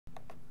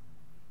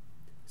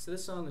So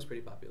this song was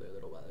pretty popular a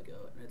little while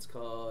ago, and it's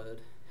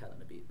called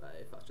Helena Beat by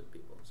Foster the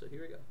People. So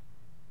here we go.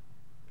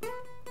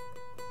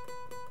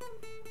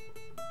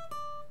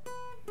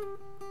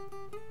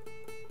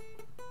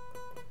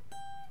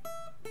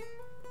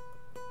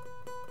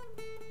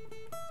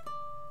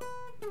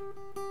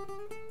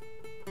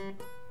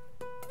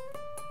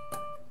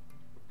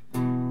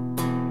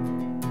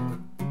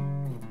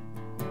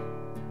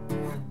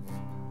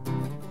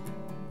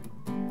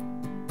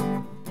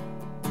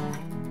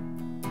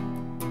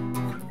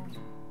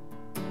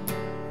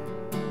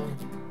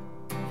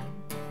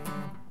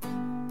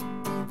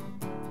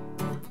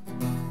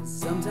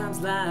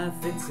 Sometimes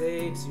life, it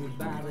takes you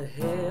by the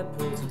hair,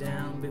 pulls you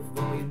down.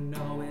 Before you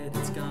know it,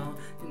 it's gone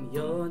and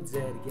you're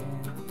dead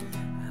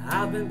again.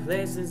 I've been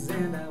places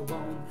and I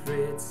won't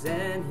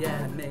pretend,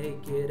 yeah, to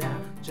make it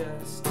out,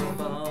 just to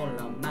fall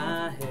on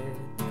my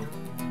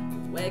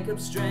head. Wake up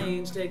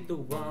strange, take the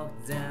walk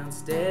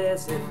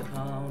downstairs, hit the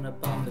pawn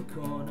up on the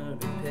corner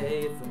and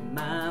pay for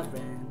my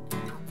rent.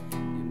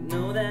 You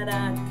know that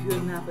I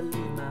could not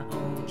believe my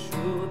own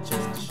truth,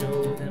 just to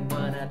show them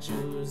what I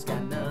choose,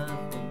 got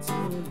nothing to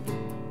lose.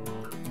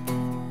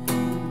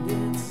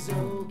 It's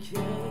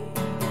okay,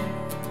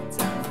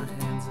 tie my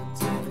hands up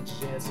to the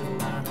chest so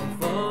I don't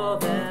fall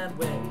that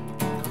way.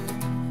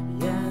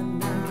 Yeah,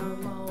 now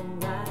I'm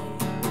alright.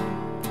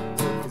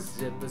 Took a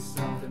sip of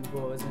something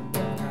poison,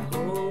 but I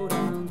hold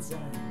on tight.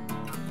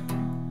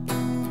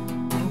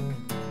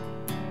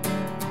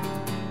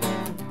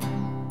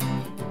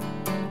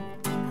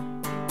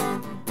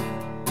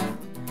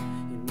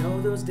 You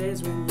know those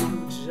days when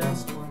you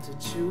just want to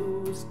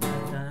choose,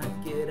 not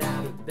get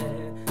out of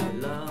bed,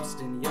 you're lost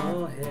in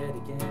your head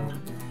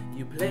again.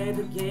 You play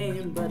the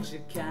game but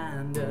you're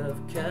kind of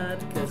cut,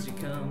 cause you're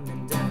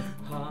coming down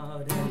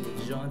hard and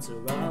your joints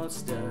are all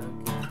stuck.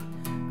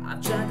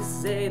 I've tried to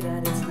say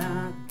that it's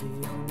not the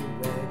only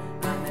way.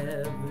 I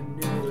never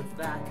knew if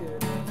I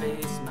could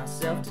face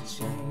myself to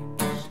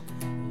change.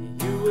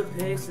 You were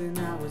pacing,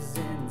 I was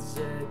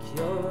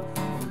insecure,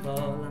 and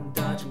all I'm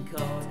dodging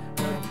calls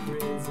of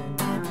prison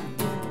I'm in.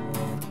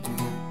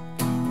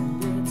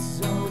 And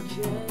it's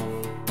okay.